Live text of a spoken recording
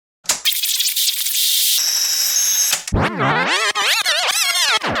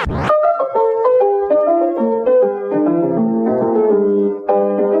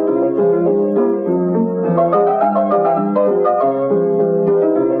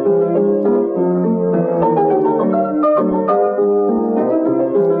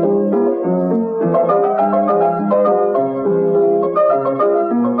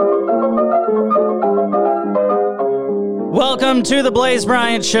Welcome to the Blaze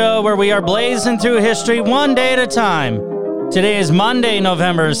Bryant Show, where we are blazing through history one day at a time. Today is Monday,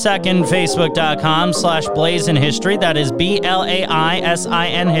 November 2nd, Facebook.com/BlazinHistory. That is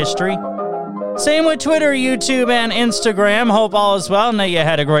BLAISIN History. Same with Twitter, YouTube, and Instagram. Hope all is well and that you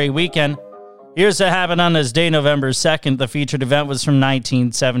had a great weekend. Here's what happened on this day, November 2nd. The featured event was from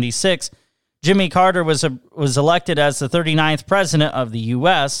 1976. Jimmy Carter was elected as the 39th president of the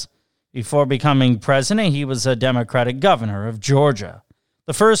U.S., Before becoming president, he was a Democratic governor of Georgia.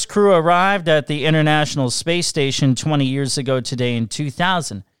 The first crew arrived at the International Space Station 20 years ago today in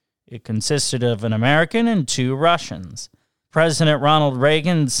 2000. It consisted of an American and 2 Russians. President Ronald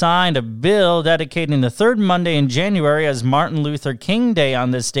Reagan signed a bill dedicating the third Monday in January as Martin Luther King Day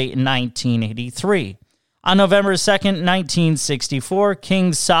on this date in 1983. On November 2nd, 1964,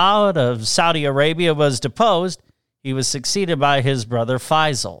 King Saud of Saudi Arabia was deposed. He was succeeded by his brother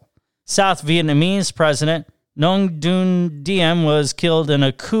Faisal. South Vietnamese President Nguyen Duen Diem was killed in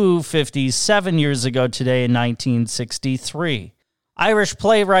a coup 57 years ago today in 1963. Irish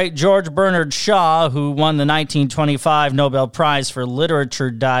playwright George Bernard Shaw, who won the 1925 Nobel Prize for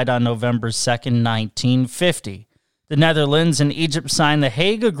Literature, died on November 2nd, 1950. The Netherlands and Egypt signed the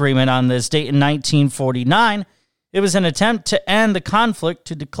Hague Agreement on this date in 1949. It was an attempt to end the conflict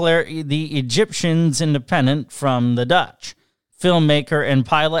to declare the Egyptians independent from the Dutch. Filmmaker and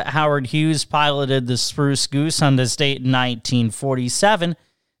pilot Howard Hughes piloted the Spruce Goose on this date in 1947. It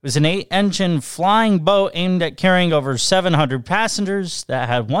was an 8-engine flying boat aimed at carrying over 700 passengers that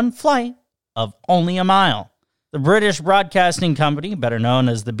had one flight of only a mile. The British Broadcasting Company, better known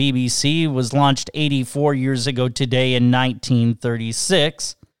as the BBC, was launched 84 years ago today in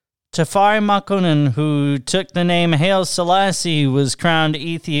 1936. Tafari Makonnen, who took the name Haile Selassie, was crowned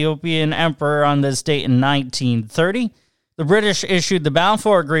Ethiopian emperor on this date in 1930. The British issued the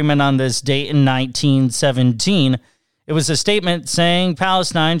Balfour Agreement on this date in 1917. It was a statement saying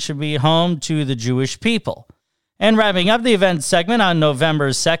Palestine should be home to the Jewish people. And wrapping up the event segment, on November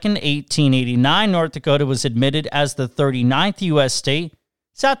 2nd, 1889, North Dakota was admitted as the 39th U.S. state.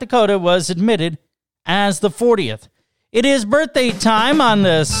 South Dakota was admitted as the 40th. It is birthday time on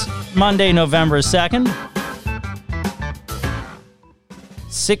this Monday, November 2nd.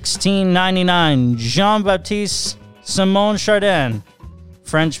 1699, Jean-Baptiste Simon Chardin,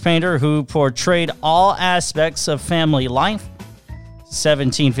 French painter who portrayed all aspects of family life.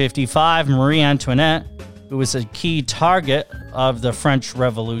 1755, Marie Antoinette, who was a key target of the French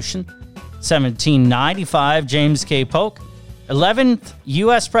Revolution. 1795, James K. Polk, 11th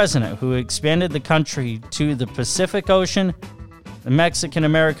U.S. president who expanded the country to the Pacific Ocean. The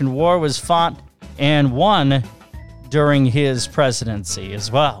Mexican-American War was fought and won during his presidency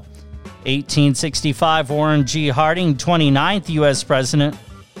as well. 1865, Warren G. Harding, 29th U.S. president.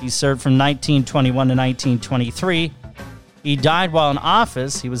 He served from 1921 to 1923. He died while in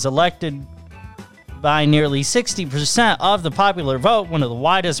office. He was elected by nearly 60% of the popular vote, one of the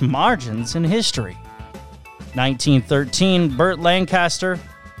widest margins in history. 1913, Burt Lancaster,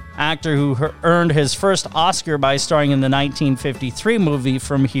 actor who earned his first Oscar by starring in the 1953 movie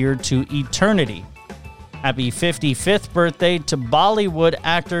From Here to Eternity. Happy 55th birthday to Bollywood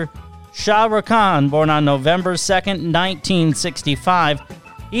actor Shah Rukh Khan, born on November 2nd, 1965.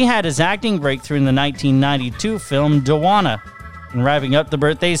 He had his acting breakthrough in the 1992 film Dewana. And wrapping up the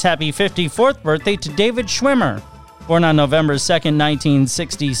birthdays, happy 54th birthday to David Schwimmer, born on November 2nd,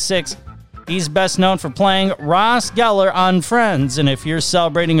 1966. He's best known for playing Ross Geller on Friends. And if you're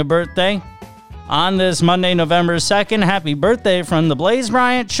celebrating a birthday on this Monday, November 2nd, happy birthday from the Blaze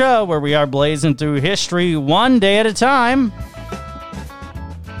Bryant Show, where we are blazing through history one day at a time.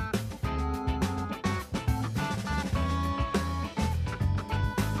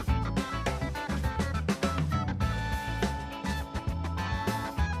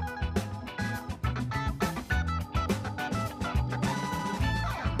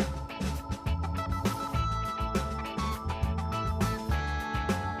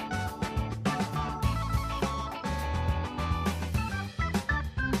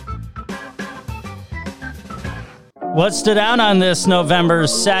 What stood out on this November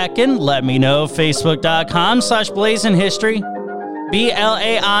 2nd? Let me know. Facebook.com/BlazinHistory.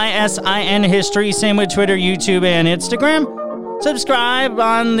 BLAISIN History. Same with Twitter, YouTube, and Instagram. Subscribe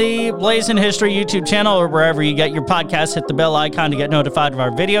on the Blazing History YouTube channel or wherever you get your podcasts. Hit the bell icon to get notified of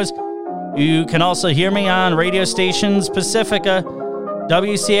our videos. You can also hear me on radio stations Pacifica,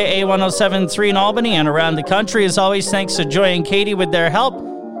 WCAA 107.3 in Albany, and around the country. As always, thanks to Joy and Katie with their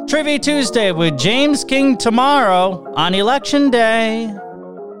help. Trivia Tuesday with James King tomorrow on Election Day.